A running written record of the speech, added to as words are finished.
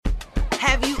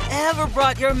Have you ever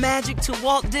brought your magic to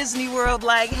Walt Disney World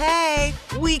like, hey,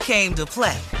 we came to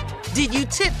play? Did you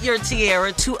tip your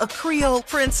tiara to a Creole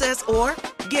princess or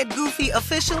get goofy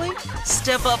officially?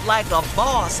 Step up like a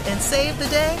boss and save the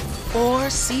day? Or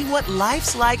see what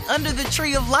life's like under the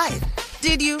tree of life?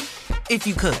 Did you? If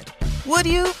you could. Would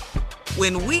you?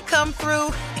 When we come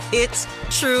through, it's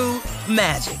true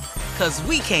magic. 'Cause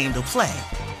we came to play.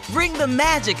 Bring the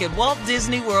magic at Walt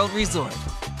Disney World Resort.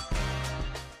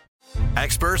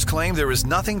 Experts claim there is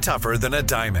nothing tougher than a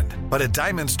diamond. But at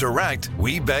Diamonds Direct,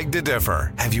 we beg to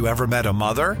differ. Have you ever met a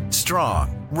mother?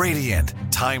 Strong, radiant,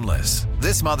 timeless.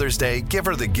 This Mother's Day, give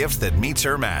her the gift that meets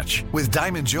her match. With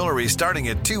diamond jewelry starting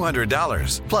at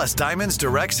 $200. Plus Diamonds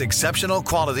Direct's exceptional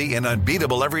quality and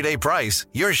unbeatable everyday price,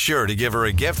 you're sure to give her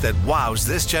a gift that wows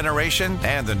this generation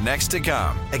and the next to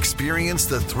come. Experience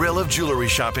the thrill of jewelry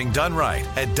shopping done right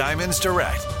at Diamonds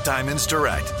Direct. Diamonds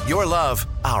Direct. Your love,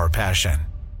 our passion.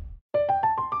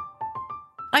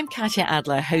 I'm Katya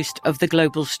Adler, host of The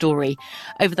Global Story.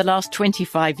 Over the last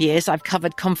 25 years, I've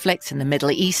covered conflicts in the Middle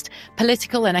East,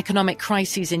 political and economic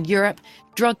crises in Europe,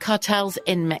 drug cartels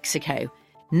in Mexico.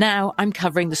 Now I'm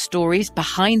covering the stories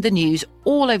behind the news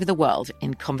all over the world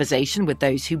in conversation with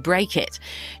those who break it.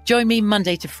 Join me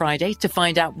Monday to Friday to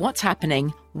find out what's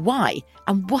happening, why,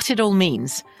 and what it all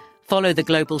means. Follow The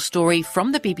Global Story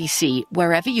from the BBC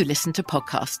wherever you listen to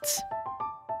podcasts.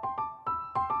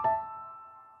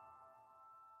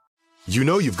 You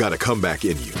know you've got a comeback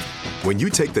in you. When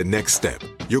you take the next step,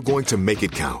 you're going to make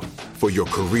it count. For your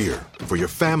career, for your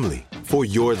family, for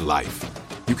your life.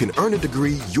 You can earn a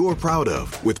degree you're proud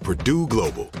of with Purdue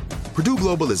Global. Purdue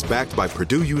Global is backed by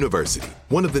Purdue University,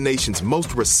 one of the nation's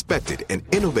most respected and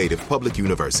innovative public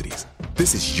universities.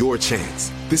 This is your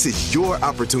chance. This is your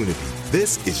opportunity.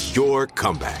 This is your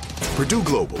comeback. Purdue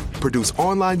Global, Purdue's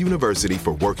online university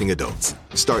for working adults.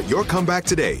 Start your comeback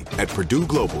today at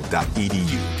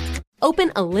purdueglobal.edu.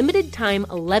 Open a limited-time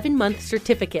 11-month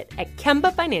certificate at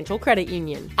Kemba Financial Credit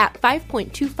Union. At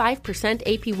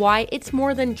 5.25% APY, it's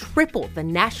more than triple the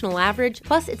national average,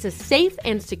 plus it's a safe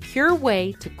and secure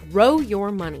way to grow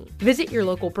your money. Visit your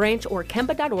local branch or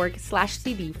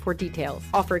kemba.org/cb for details.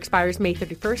 Offer expires May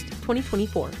 31st,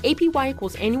 2024. APY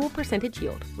equals annual percentage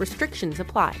yield. Restrictions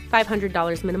apply.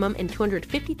 $500 minimum and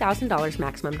 $250,000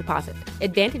 maximum deposit.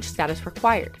 Advantage status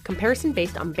required. Comparison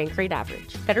based on bank rate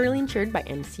average. Federally insured by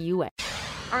NCUA.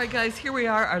 All right, guys, here we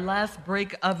are, our last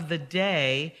break of the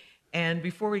day. And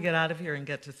before we get out of here and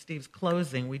get to Steve's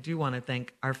closing, we do want to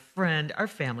thank our friend, our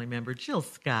family member, Jill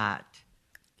Scott.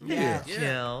 Yeah.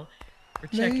 Jill, for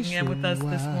checking in with us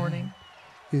this morning.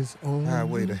 Is on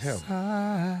Highway to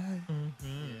Heaven.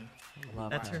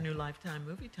 That's her new Lifetime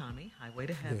movie, Tommy, Highway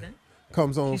to Heaven. Yeah.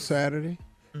 Comes on Saturday,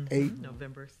 8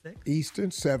 November 6th.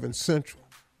 Eastern, 7 Central.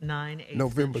 9, 8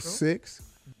 November Central. 6th.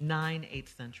 9, 8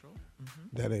 Central.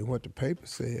 That ain't what the paper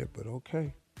said, but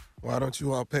okay. Why don't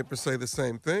you all papers say the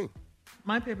same thing?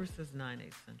 My paper says 9,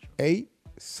 8 Central. 8,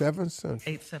 7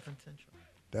 Central. 8, 7 Central.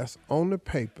 That's on the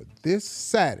paper this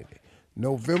Saturday,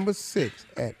 November 6th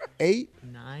at 8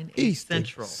 9, 8 Eastern,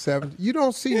 Central. 7. You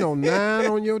don't see no 9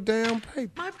 on your damn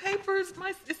paper. My papers,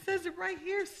 it says it right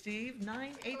here, Steve. 9,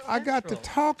 8 Central. I got the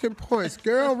talking points,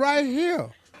 girl, right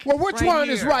here. Well, which Right one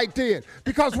is here. right then?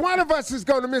 Because one of us is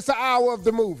going to miss an hour of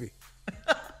the movie.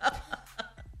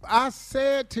 I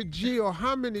said to Jill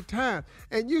how many times,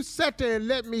 and you sat there and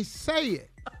let me say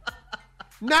it.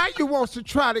 Now you want to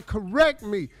try to correct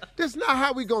me. This is not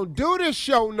how we going to do this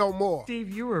show no more.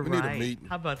 Steve, you were We need a right. meeting.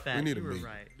 How about that? We need you a were meeting.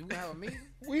 right. Do we have a meeting?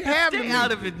 We have Stay the out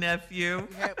meeting. of it, nephew.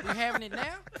 We having it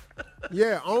now?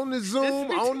 Yeah, on the Zoom,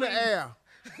 This on the between- air.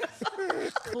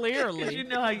 Clearly. You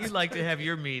know how you like to have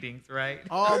your meetings, right?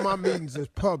 All my meetings is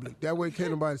public. That way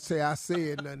can't nobody say I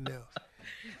said nothing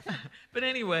else. But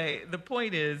anyway, the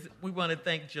point is, we want to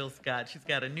thank Jill Scott. She's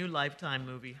got a new Lifetime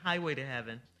movie, Highway to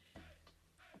Heaven,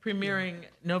 premiering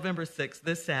November 6th,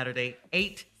 this Saturday,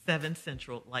 8, 7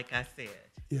 Central, like I said.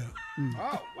 Yeah.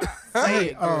 Oh, wow. Say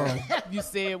it, girl. You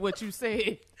said what you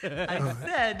said. I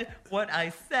said what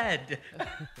I said.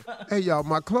 Hey, y'all,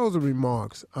 my closing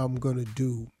remarks I'm going to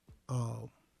do.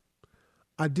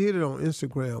 I did it on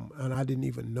Instagram, and I didn't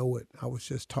even know it. I was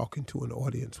just talking to an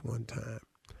audience one time,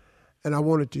 and I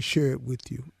wanted to share it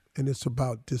with you, and it's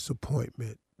about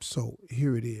disappointment. So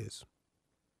here it is.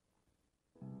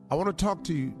 I want to talk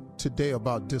to you today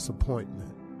about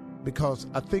disappointment because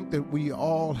I think that we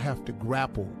all have to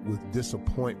grapple with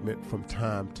disappointment from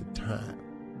time to time.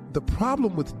 The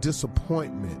problem with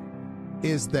disappointment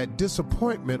is that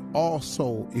disappointment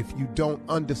also, if you don't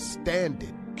understand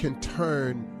it, can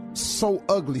turn so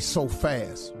ugly so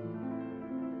fast.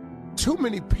 Too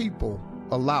many people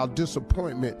allow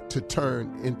disappointment to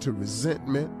turn into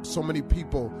resentment. So many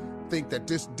people think that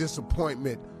this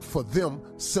disappointment for them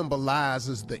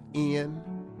symbolizes the end.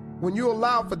 When you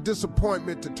allow for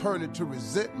disappointment to turn into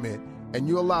resentment and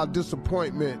you allow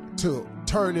disappointment to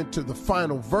turn into the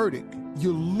final verdict,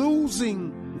 you're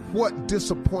losing what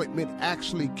disappointment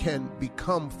actually can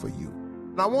become for you.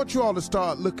 And I want you all to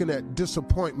start looking at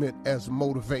disappointment as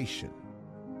motivation.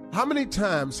 How many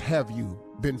times have you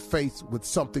been faced with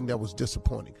something that was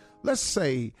disappointing? Let's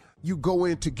say you go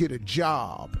in to get a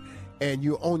job and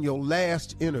you're on your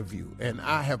last interview, and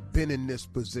I have been in this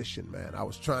position, man. I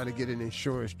was trying to get an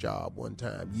insurance job one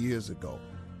time years ago,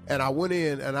 and I went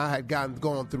in and I had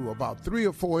gone through about 3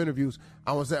 or 4 interviews.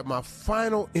 I was at my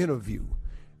final interview,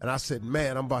 and I said,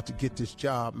 man, I'm about to get this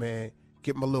job, man.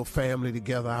 Get my little family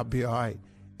together, I'll be all right.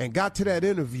 And got to that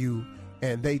interview,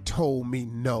 and they told me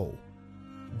no.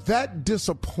 That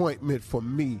disappointment for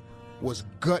me was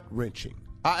gut-wrenching.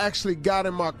 I actually got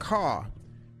in my car,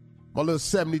 my little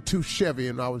 72 Chevy,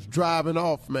 and I was driving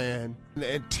off, man.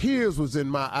 And tears was in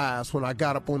my eyes when I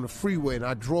got up on the freeway, and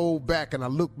I drove back, and I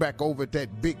looked back over at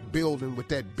that big building with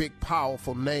that big,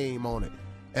 powerful name on it.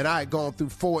 And I had gone through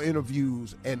 4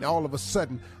 interviews, and all of a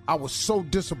sudden, I was so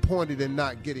disappointed in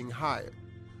not getting hired.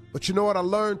 But you know what I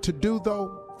learned to do,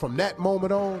 though? From that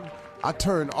moment on, I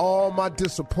turned all my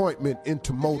disappointment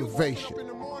into motivation.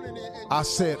 I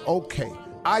said, okay,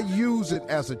 I use it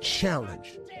as a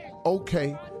challenge.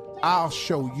 Okay, I'll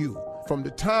show you. From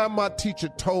the time my teacher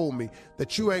told me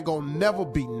that you ain't gonna never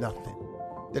be nothing,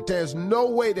 that there's no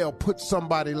way they'll put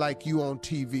somebody like you on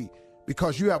TV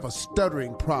because you have a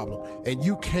stuttering problem and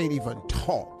you can't even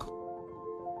talk.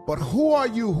 But who are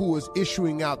you who is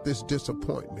issuing out this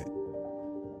disappointment?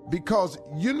 Because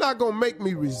you're not gonna make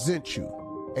me resent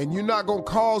you, and you're not gonna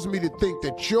cause me to think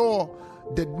that you're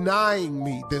denying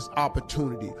me this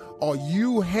opportunity or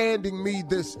you handing me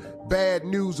this bad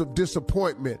news of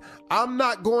disappointment. I'm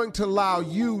not going to allow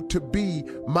you to be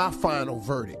my final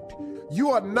verdict.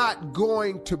 You are not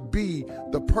going to be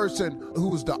the person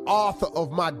who's the author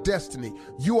of my destiny.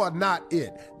 You are not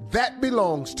it. That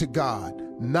belongs to God,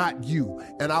 not you.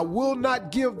 And I will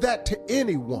not give that to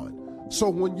anyone. So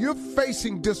when you're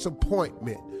facing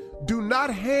disappointment, do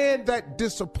not hand that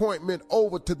disappointment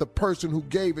over to the person who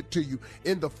gave it to you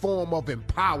in the form of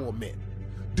empowerment.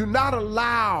 Do not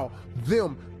allow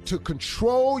them to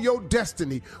control your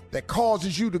destiny that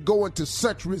causes you to go into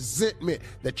such resentment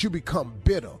that you become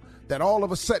bitter, that all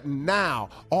of a sudden now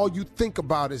all you think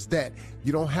about is that.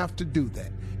 You don't have to do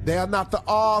that. They are not the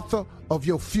author of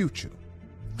your future.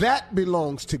 That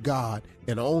belongs to God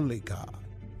and only God.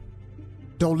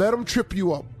 Don't let them trip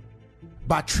you up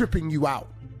by tripping you out.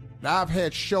 Now, I've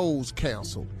had shows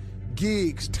canceled,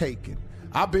 gigs taken.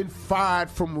 I've been fired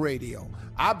from radio.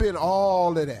 I've been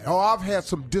all of that. Oh, I've had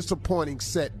some disappointing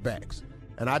setbacks.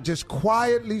 And I just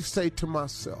quietly say to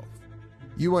myself,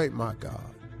 you ain't my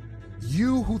God.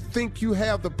 You who think you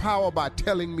have the power by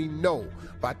telling me no,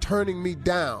 by turning me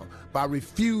down, by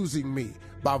refusing me,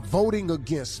 by voting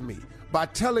against me, by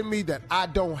telling me that I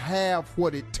don't have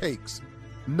what it takes.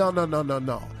 No.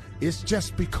 It's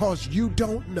just because you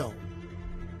don't know.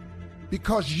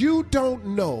 Because you don't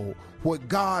know what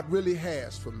God really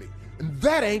has for me. And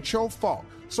that ain't your fault.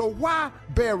 So why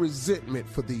bear resentment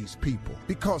for these people?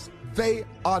 Because they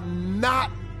are not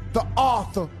the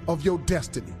author of your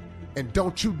destiny. And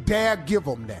don't you dare give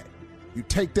them that. You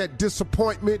take that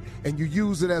disappointment and you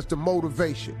use it as the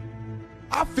motivation.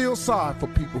 I feel sorry for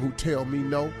people who tell me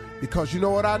no, because you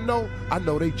know what I know? I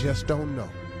know they just don't know.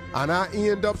 And I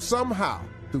end up somehow,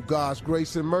 through God's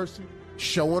grace and mercy,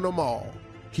 showing them all.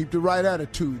 Keep the right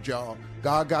attitude, y'all.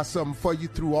 God got something for you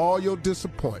through all your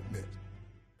disappointment.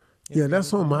 Yeah,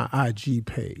 that's on my IG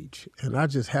page. And I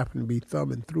just happened to be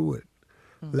thumbing through it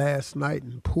last night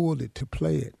and pulled it to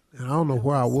play it. And I don't know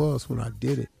where I was when I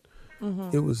did it.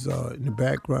 It was in the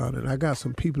background. And I got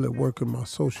some people that work in my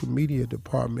social media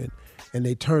department, and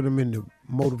they turn them into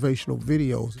motivational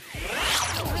videos.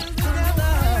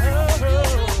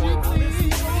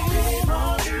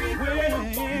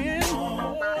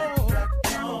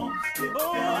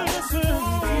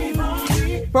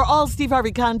 For all Steve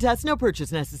Harvey contests, no purchase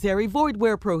necessary, void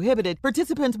where prohibited.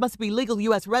 Participants must be legal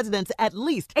U.S. residents at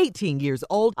least 18 years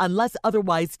old unless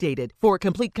otherwise stated. For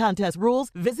complete contest rules,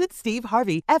 visit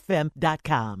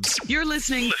SteveHarveyFM.com. You're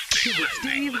listening to the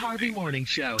Steve Harvey Morning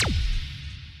Show.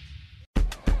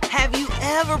 Have you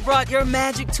ever brought your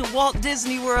magic to Walt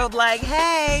Disney World like,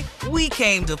 hey, we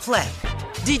came to play?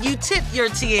 Did you tip your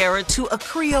tiara to a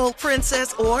Creole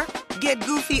princess or get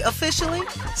goofy officially?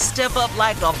 Step up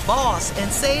like a boss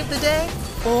and save the day?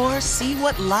 Or see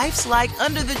what life's like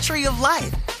under the tree of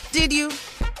life? Did you?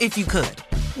 If you could.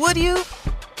 Would you?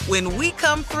 When we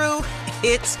come through,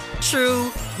 it's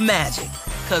true magic.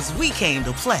 'Cause we came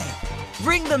to play.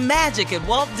 Bring the magic at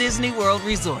Walt Disney World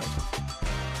Resort.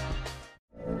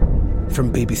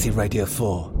 From BBC Radio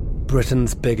 4,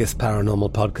 Britain's biggest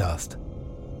paranormal podcast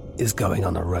is going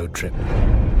on a road trip.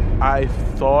 I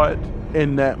thought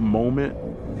in that moment,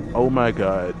 oh my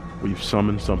God, we've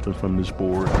summoned something from this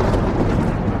board.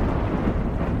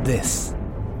 This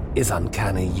is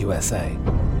Uncanny USA.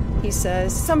 He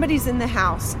says, somebody's in the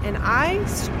house, and I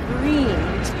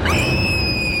screamed.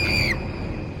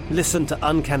 Listen to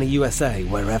Uncanny USA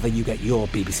wherever you get your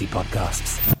BBC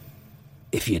podcasts,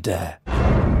 if you dare.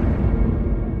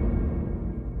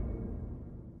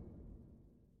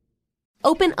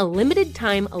 Open a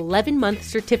limited-time 11-month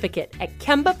certificate at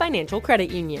Kemba Financial Credit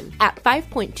Union. At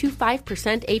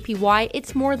 5.25% APY,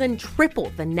 it's more than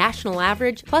triple the national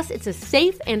average, plus it's a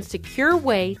safe and secure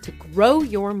way to grow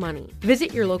your money.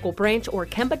 Visit your local branch or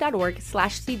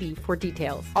kemba.org/CD for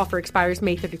details. Offer expires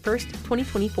May 31st,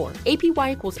 2024.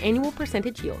 APY equals annual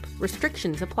percentage yield.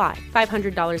 Restrictions apply.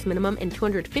 $500 minimum and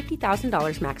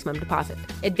 $250,000 maximum deposit.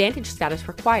 Advantage status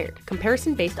required.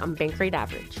 Comparison based on bank rate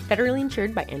average. Federally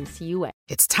insured by NCUA.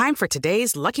 It's time for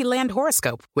today's Lucky Land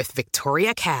horoscope with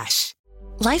Victoria Cash.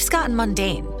 Life's gotten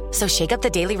mundane, so shake up the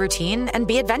daily routine and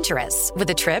be adventurous with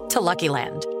a trip to Lucky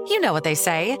Land. You know what they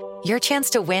say, your chance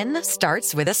to win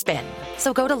starts with a spin.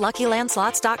 So go to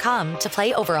LuckyLandSlots.com to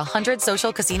play over 100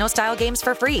 social casino-style games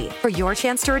for free for your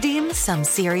chance to redeem some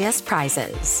serious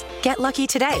prizes. Get lucky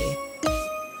today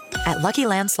at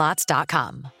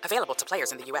LuckyLandSlots.com. Available to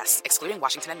players in the U.S., excluding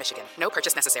Washington and Michigan. No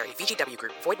purchase necessary. VGW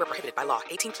Group. Void where prohibited by law.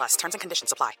 18+. Terms and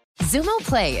conditions apply. Xumo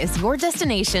Play is your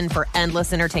destination for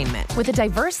endless entertainment. With a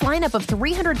diverse lineup of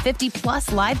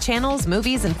 350+ live channels,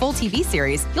 movies, and full TV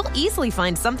series, you'll easily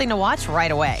find something to watch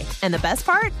right away. And the best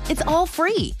part? It's all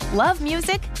free. Love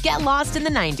music? Get lost in the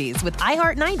 90s with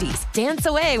iHeart 90s. Dance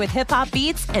away with hip-hop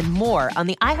beats and more on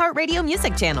the iHeartRadio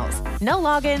music channels. No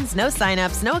logins, no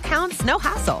signups, no accounts, no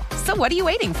hassle. So what are you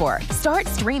waiting for? Start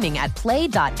streaming at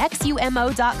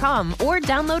play.xumo.com or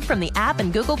download from the app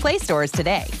and Google Play stores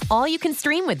today. All you can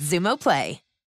stream with Xumo Play.